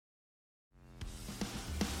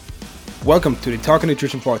Welcome to the Talk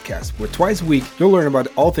Nutrition Podcast, where twice a week you'll learn about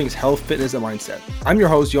all things health, fitness, and mindset. I'm your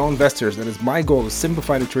host, Johan Westers, and it's my goal to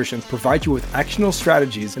simplify nutrition, provide you with actionable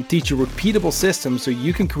strategies, and teach you repeatable systems so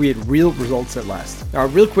you can create real results that last. Now,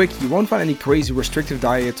 real quick, you won't find any crazy restrictive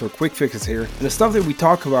diets or quick fixes here, and the stuff that we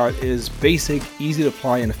talk about is basic, easy to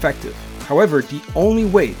apply, and effective. However, the only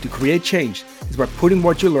way to create change is by putting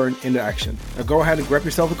what you learn into action. Now go ahead and grab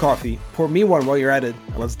yourself a coffee, pour me one while you're at it,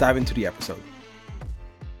 and let's dive into the episode.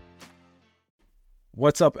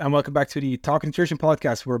 What's up, and welcome back to the Talk Nutrition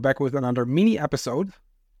Podcast. We're back with another mini episode.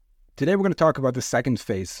 Today we're going to talk about the second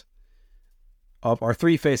phase of our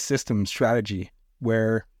three-phase system strategy,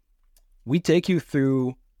 where we take you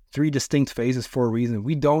through three distinct phases for a reason.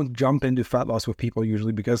 We don't jump into fat loss with people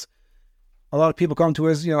usually because a lot of people come to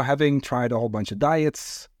us, having tried a whole bunch of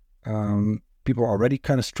diets. People already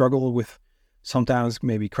kind of struggle with sometimes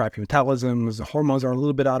maybe crappy metabolisms. The hormones are a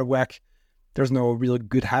little bit out of whack. There's no real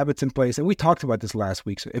good habits in place. And we talked about this last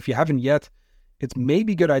week. So if you haven't yet, it's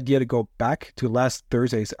maybe a good idea to go back to last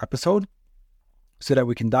Thursday's episode so that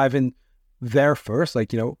we can dive in there first,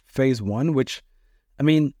 phase one, which,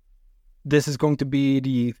 this is going to be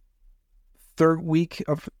the third week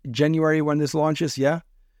of January when this launches. Yeah.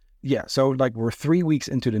 So we're 3 weeks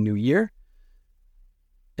into the new year.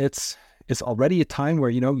 It's already a time where,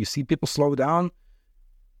 you see people slow down.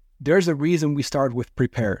 There's a reason we start with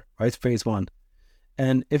prepare, right? Phase one.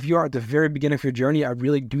 And if you are at the very beginning of your journey, I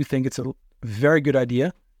really do think it's a very good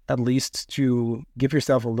idea, at least to give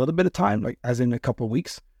yourself a little bit of time, as in a couple of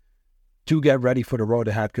weeks, to get ready for the road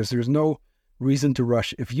ahead, because there's no reason to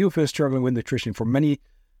rush. If you've been struggling with nutrition for many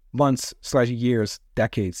months / years,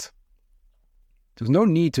 decades, there's no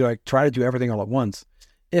need to try to do everything all at once.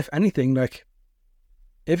 If anything,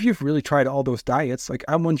 if you've really tried all those diets,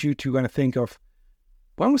 I want you to kind of think of,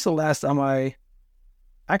 when was the last time I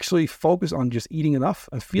actually focused on just eating enough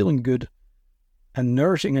and feeling good and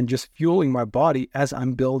nourishing and just fueling my body as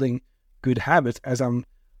I'm building good habits, as I'm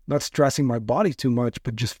not stressing my body too much,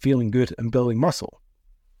 but just feeling good and building muscle?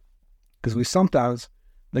 Because we sometimes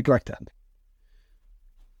neglect that.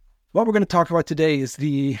 What we're going to talk about today is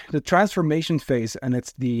the transformation phase, and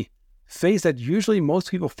it's the phase that usually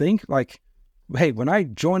most people think, hey, when I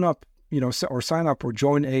join up, or sign up or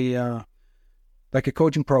join a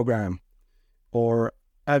coaching program, or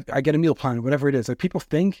I get a meal plan, whatever it is. People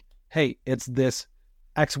think, hey, it's this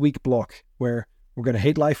X week block where we're going to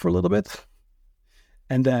hate life for a little bit,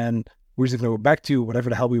 and then we're just going to go back to whatever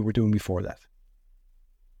the hell we were doing before that.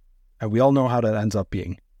 And we all know how that ends up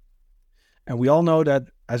being. And we all know that,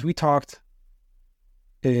 as we talked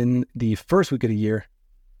in the first week of the year,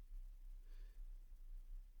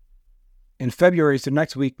 in February, so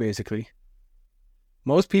next week basically,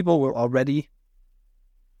 most people will already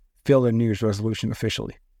fail their New Year's resolution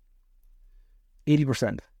officially.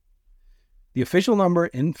 80%. The official number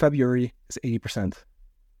in February is 80%.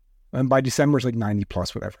 And by December it's 90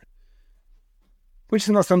 plus, whatever. Which is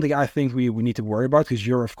not something I think we need to worry about, because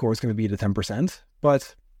you're, of course, going to be the 10%.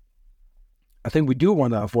 But I think we do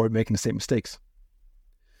want to avoid making the same mistakes.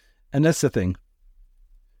 And that's the thing.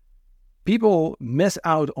 People miss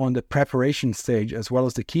out on the preparation stage as well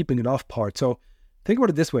as the keeping it off part. So think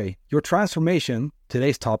about it this way. Your transformation,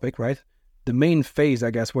 today's topic, right? The main phase,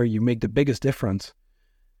 I guess, where you make the biggest difference.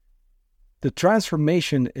 The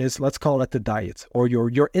transformation is, let's call it the diet, or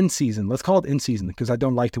your in-season. Let's call it in-season, because I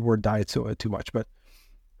don't like the word diet too much, but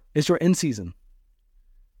it's your in-season.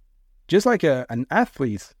 Just like an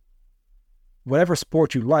athlete, whatever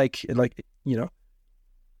sport you like,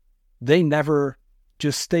 they never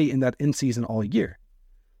just stay in that in-season all year.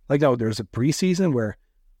 No, there's a pre-season where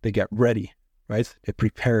they get ready, right? They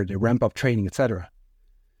prepare, they ramp up training, etc.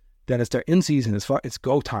 Then it's their in-season, it's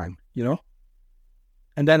go time,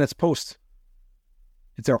 And then it's post.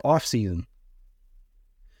 It's their off-season.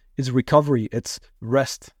 It's recovery, it's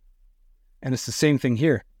rest. And it's the same thing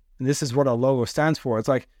here. And this is what our logo stands for. It's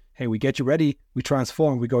hey, we get you ready, we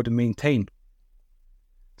transform, we go to maintain.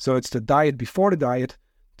 So it's the diet before the diet,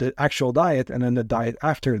 the actual diet, and then the diet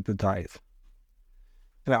after the diet.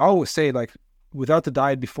 And I always say, without the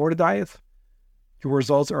diet before the diet, your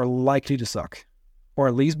results are likely to suck, or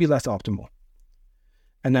at least be less optimal.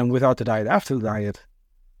 And then without the diet after the diet,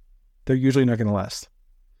 they're usually not going to last.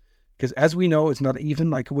 Because as we know, it's not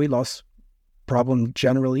even a weight loss problem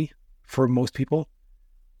generally for most people.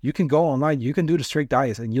 You can go online, you can do the strict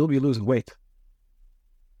diets, and you'll be losing weight.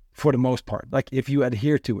 For the most part, if you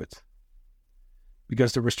adhere to it.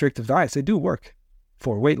 Because the restrictive diets, they do work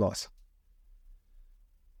for weight loss.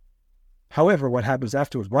 However, what happens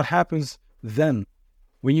afterwards? What happens then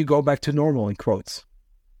when you go back to normal, in quotes?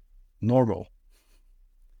 Normal.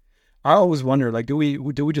 I always wonder, like, do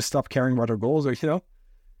we just stop caring about our goals, or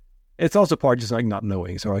it's also part just like not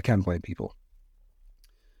knowing. So I can't blame people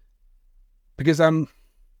because I'm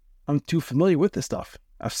too familiar with this stuff.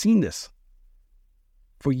 I've seen this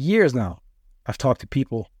for years now. I've talked to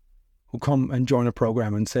people who come and join a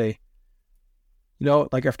program and say,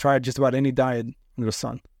 like, I've tried just about any diet under the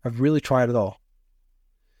sun. I've really tried it all.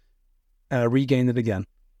 And I regained it again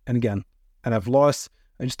and again. And I've lost.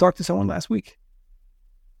 I just talked to someone last week.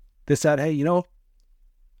 They said, hey,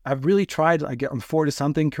 I've really tried. I'm 40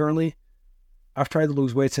 something currently. I've tried to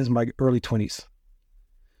lose weight since my early 20s.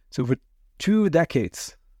 So for 2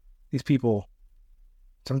 decades, these people,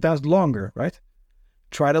 sometimes longer, right?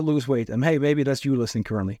 Try to lose weight. And hey, maybe that's you listening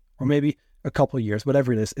currently. Or maybe a couple of years,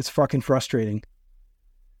 whatever it is. It's fucking frustrating.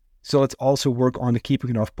 So let's also work on the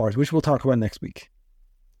keeping it off part, which we'll talk about next week.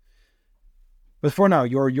 But for now,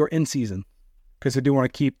 you're in season, because I do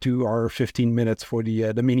want to keep to our 15 minutes for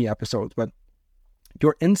the mini episodes. But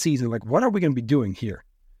you're in season. Like, what are we going to be doing here?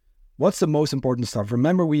 What's the most important stuff?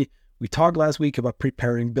 Remember, we talked last week about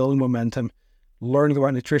preparing, building momentum, learning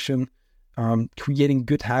about nutrition, creating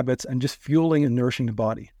good habits, and just fueling and nourishing the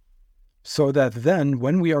body. So that then,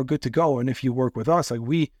 when we are good to go, and if you work with us, like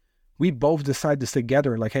we both decide this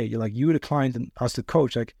together, like, hey, like you the client and us the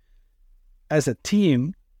coach, like as a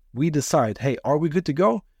team, we decide, hey, are we good to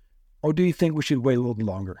go? Or do you think we should wait a little bit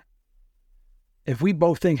longer? If we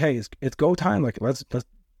both think, hey, it's go time, like let's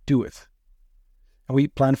do it. And we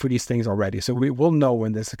plan for these things already. So we will know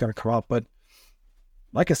when this is going to come up. But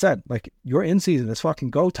like I said, like you're in season, it's fucking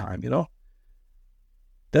go time,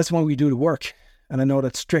 That's when we do the work. And I know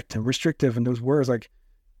that's strict and restrictive, and those words, like,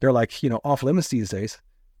 they're like, off limits these days.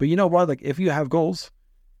 But you know what? Like, if you have goals,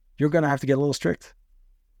 you're going to have to get a little strict.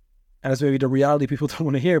 And that's maybe the reality people don't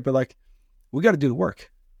want to hear, but like, we got to do the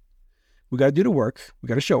work. We got to do the work. We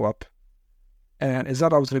got to show up. And it's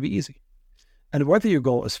not always going to be easy. And whether your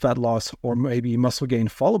goal is fat loss or maybe muscle gain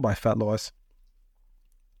followed by fat loss,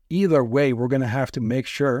 either way, we're going to have to make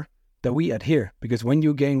sure that we adhere. Because when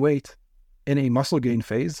you gain weight in a muscle gain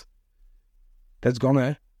phase, that's going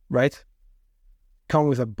to, right, come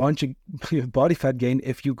with a bunch of body fat gain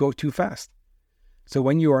if you go too fast. So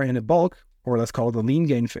when you are in a bulk, or let's call it a lean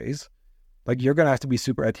gain phase, like you're going to have to be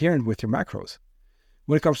super adherent with your macros.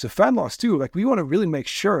 When it comes to fat loss too, like we want to really make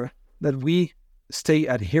sure that we stay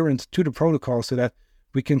adherent to the protocol so that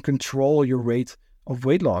we can control your rate of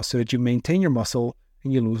weight loss so that you maintain your muscle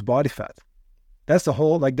and you lose body fat. That's the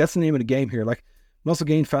whole, like that's the name of the game here. Like muscle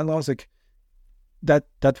gain, fat loss, like that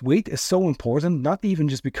weight is so important, not even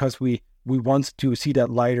just because we want to see that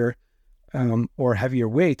lighter or heavier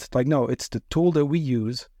weight. Like, no, it's the tool that we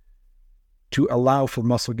use to allow for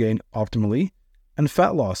muscle gain optimally and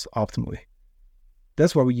fat loss optimally.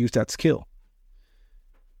 That's why we use that skill.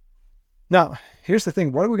 Now, here's the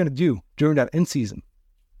thing. What are we going to do during that in season?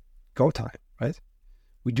 Go time, right?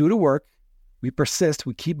 We do the work, we persist,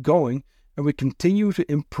 we keep going, and we continue to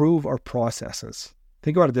improve our processes.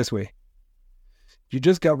 Think about it this way. You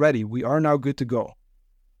just got ready. We are now good to go.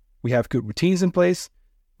 We have good routines in place.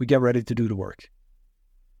 We get ready to do the work.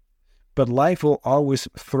 But life will always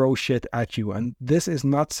throw shit at you. And this is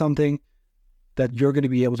not something that you're going to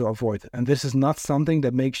be able to avoid. And this is not something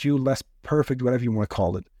that makes you less perfect, whatever you want to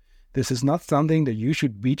call it. This is not something that you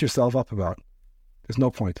should beat yourself up about. There's no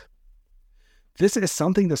point. This is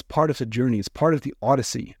something that's part of the journey. It's part of the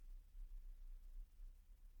odyssey.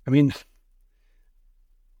 I mean,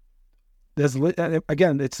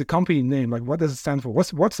 again, it's the company name. Like, what does it stand for?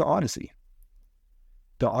 What's the odyssey?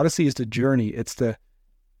 The odyssey is the journey. It's the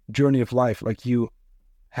journey of life. Like, you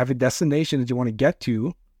have a destination that you want to get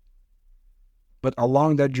to, but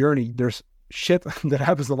along that journey, there's shit that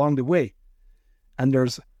happens along the way. And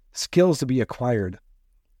there's skills to be acquired,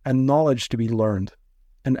 and knowledge to be learned,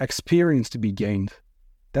 and experience to be gained.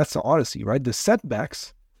 That's the odyssey, right? The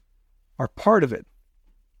setbacks are part of it.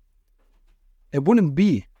 It wouldn't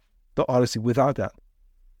be the odyssey without that.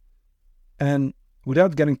 And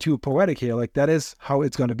without getting too poetic here, like that is how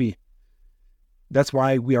it's going to be. That's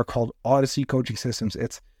why we are called Odyssey Coaching Systems.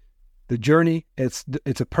 It's the journey. It's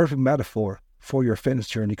a perfect metaphor for your fitness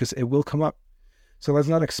journey because it will come up. So let's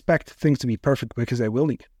not expect things to be perfect because they will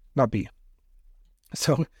not be.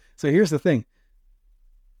 So here's the thing.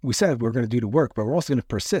 We said we're going to do the work, but we're also going to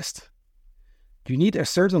persist. You need a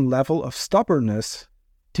certain level of stubbornness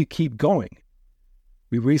to keep going.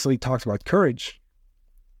 We recently talked about courage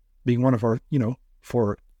being one of our,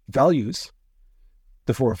 4 values,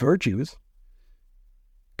 the 4 virtues.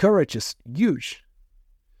 Courage is huge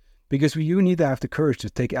because you need to have the courage to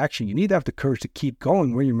take action. You need to have the courage to keep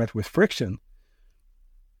going when you're met with friction.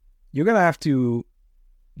 You're going to have to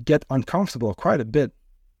get uncomfortable quite a bit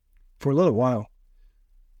for a little while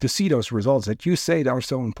to see those results that you say that are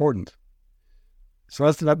so important. So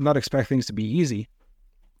let's not expect things to be easy,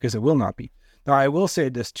 because it will not be. Now, I will say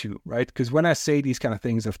this too, right? Because when I say these kind of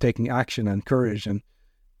things of taking action and courage and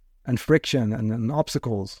friction and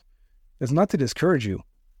obstacles, it's not to discourage you.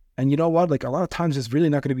 And you know what? Like, a lot of times it's really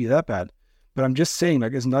not going to be that bad. But I'm just saying,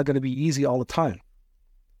 like, it's not going to be easy all the time.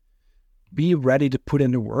 Be ready to put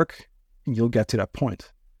in the work and you'll get to that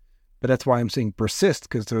point. But that's why I'm saying persist,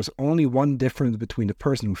 because there's only one difference between the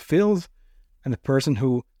person who fails and the person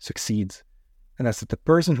who succeeds. And that's that the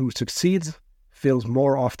person who succeeds fails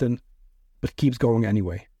more often, but keeps going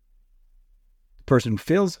anyway. The person who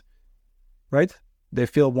fails, right? They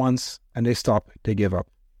fail once and they stop, they give up.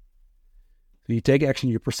 So you take action,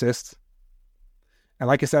 you persist. And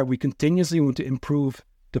like I said, we continuously want to improve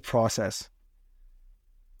the process.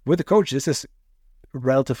 With a coach, this is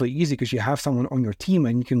relatively easy because you have someone on your team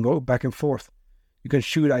and you can go back and forth. You can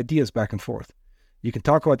shoot ideas back and forth. You can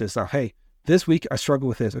talk about this. Hey, this week I struggle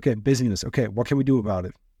with this. Okay, busyness. Okay, what can we do about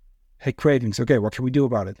it? Hey, cravings. Okay, what can we do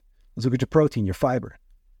about it? Let's look at your protein, your fiber.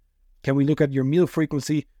 Can we look at your meal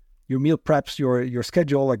frequency, your meal preps, your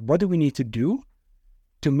schedule? Like, what do we need to do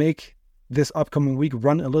to make this upcoming week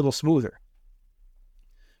run a little smoother?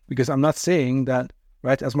 Because I'm not saying that,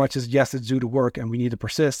 right, as much as yes, it's do the work and we need to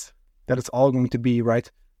persist, that it's all going to be,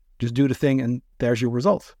 right, just do the thing and there's your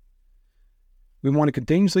result. We want to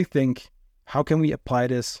continuously think, how can we apply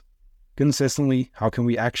this consistently? How can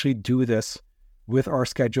we actually do this with our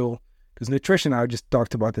schedule? Because nutrition, I just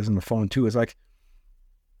talked about this on the phone too, is like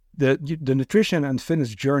the nutrition and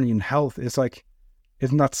fitness journey and health is like,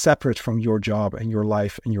 it's not separate from your job and your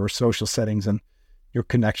life and your social settings and your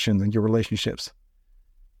connections and your relationships.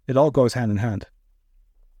 It all goes hand in hand.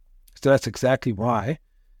 So that's exactly why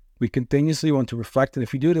we continuously want to reflect. And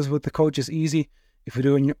if you do this with the coach, it's easy. If you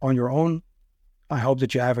do it on your own, I hope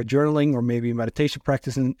that you have a journaling or maybe a meditation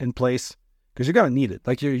practice in place, because you're going to need it.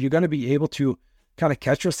 Like you're going to be able to kind of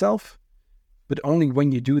catch yourself, but only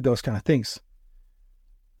when you do those kind of things.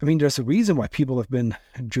 I mean, there's a reason why people have been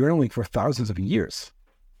journaling for thousands of years.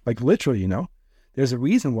 Like literally, there's a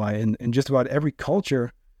reason why in just about every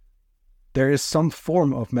culture, there is some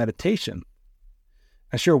form of meditation.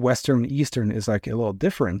 And sure, Western and Eastern is like a little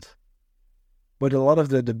different, but a lot of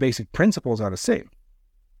the basic principles are the same.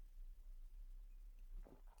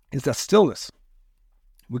 It's that stillness.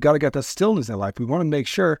 We got to get that stillness in life. We want to make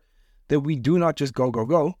sure that we do not just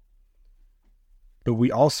go, but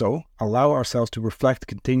we also allow ourselves to reflect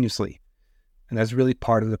continuously. And that's really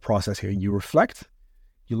part of the process here. You reflect,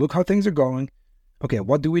 you look how things are going. Okay,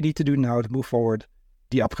 what do we need to do now to move forward?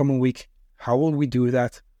 The upcoming week, how will we do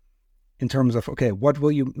that? In terms of, okay,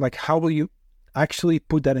 how will you actually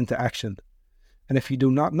put that into action? And if you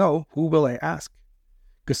do not know, who will I ask?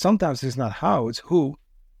 Because sometimes it's not how, it's who.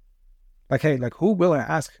 Like, hey, who will I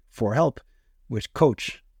ask for help? Which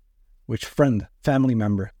coach? Which friend? Family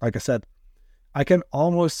member? Like I said, I can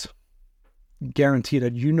almost guarantee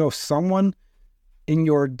that you know someone in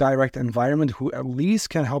your direct environment who at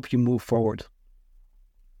least can help you move forward.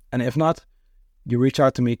 And if not, you reach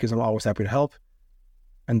out to me because I'm always happy to help.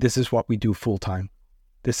 And this is what we do full time.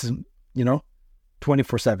 This is,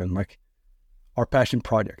 24/7, like our passion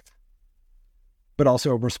project, but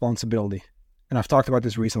also a responsibility. And I've talked about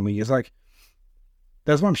this recently. It's like,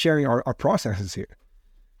 that's why I'm sharing our processes here.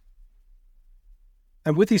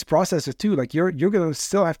 And with these processes too, like you're going to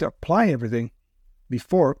still have to apply everything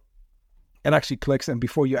before it actually clicks and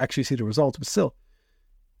before you actually see the results. But still,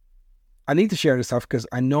 I need to share this stuff because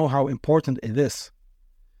I know how important it is.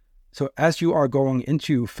 So as you are going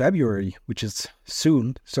into February, which is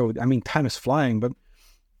soon, so I mean, time is flying, but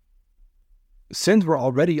since we're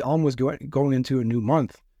already almost going into a new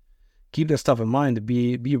month, keep that stuff in mind, to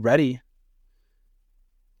be ready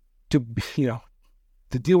to,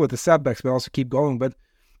 to deal with the setbacks, but also keep going. But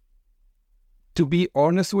to be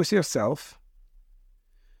honest with yourself,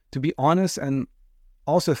 to be honest and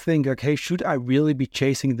also think like, hey, should I really be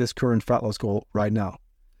chasing this current fat loss goal right now?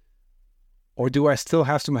 Or do I still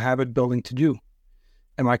have some habit building to do?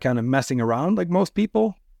 Am I kind of messing around like most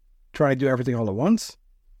people, trying to do everything all at once?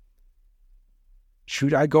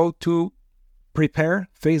 Should I go to prepare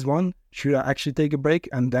phase 1? Should I actually take a break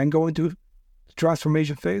and then go into the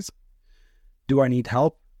transformation phase? Do I need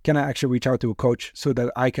help? Can I actually reach out to a coach so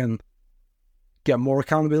that I can get more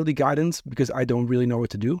accountability guidance because I don't really know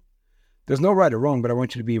what to do? There's no right or wrong, but I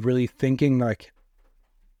want you to be really thinking like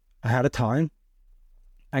ahead of time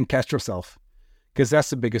and catch yourself, because that's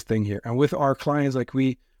the biggest thing here. And with our clients, like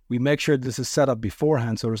we make sure this is set up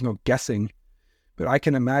beforehand so there's no guessing. But I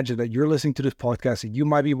can imagine that you're listening to this podcast and you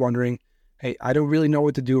might be wondering, hey, I don't really know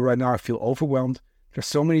what to do right now. I feel overwhelmed. There's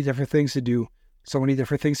so many different things to do, so many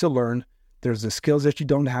different things to learn. There's the skills that you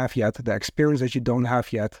don't have yet, the experience that you don't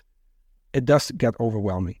have yet. It does get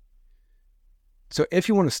overwhelming. So if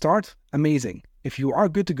you want to start, amazing. If you are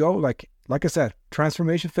good to go, like I said,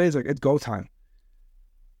 transformation phase, like it's go time.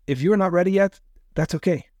 If you're not ready yet, that's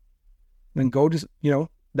okay. Then go to,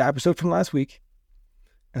 the episode from last week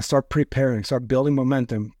and start preparing, start building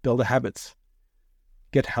momentum, build the habits.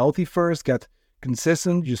 Get healthy first, get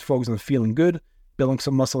consistent, just focus on feeling good, building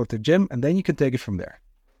some muscle at the gym, and then you can take it from there.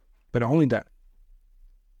 But only then.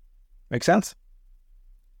 Make sense?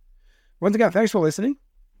 Once again, thanks for listening.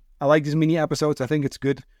 I like these mini episodes. I think it's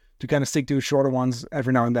good to kind of stick to shorter ones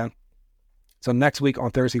every now and then. So next week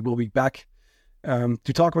on Thursday, we'll be back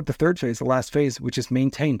to talk about the third phase, the last phase, which is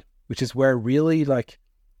maintained, which is where really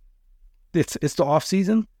it's the off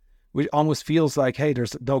season, which almost feels like, hey,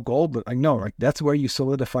 there's no goal, but no, that's where you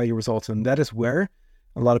solidify your results. And that is where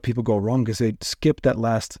a lot of people go wrong because they skip that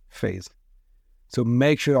last phase. So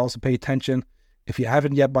make sure to also pay attention. If you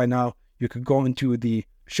haven't yet by now, you could go into the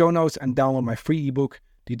show notes and download my free ebook,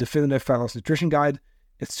 The Definitive Fat Loss Nutrition Guide.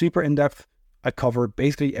 It's super in-depth. I cover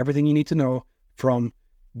basically everything you need to know from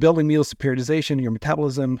building meals to periodization, your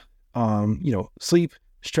metabolism, sleep,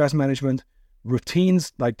 stress management,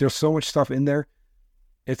 routines. There's so much stuff in there.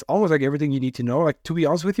 It's almost like everything you need to know. To be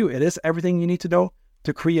honest with you, it is everything you need to know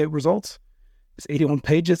to create results. It's 81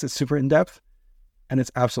 pages. It's super in-depth, and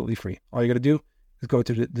it's absolutely free. All you got to do is go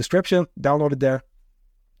to the description, download it there.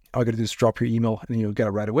 All you got to do is drop your email, and you'll get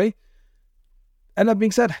it right away. And that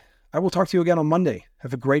being said, I will talk to you again on Monday.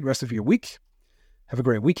 Have a great rest of your week. Have a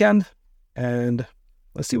great weekend. And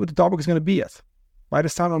let's see what the topic is going to be yet. By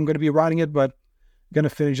this time, I'm going to be writing it, but I'm going to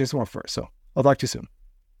finish this one first. So I'll talk to you soon.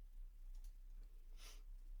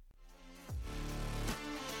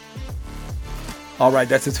 All right,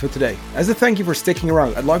 that's it for today. As a thank you for sticking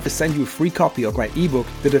around, I'd love to send you a free copy of my ebook,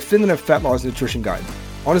 The Definitive Fat Loss Nutrition Guide.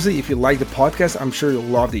 Honestly, if you like the podcast, I'm sure you'll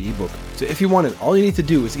love the ebook. So if you want it, all you need to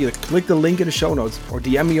do is either click the link in the show notes or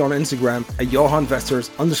DM me on Instagram at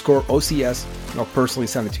JohanVesters_OCS, and I'll personally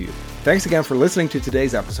send it to you. Thanks again for listening to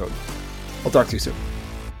today's episode. I'll talk to you soon.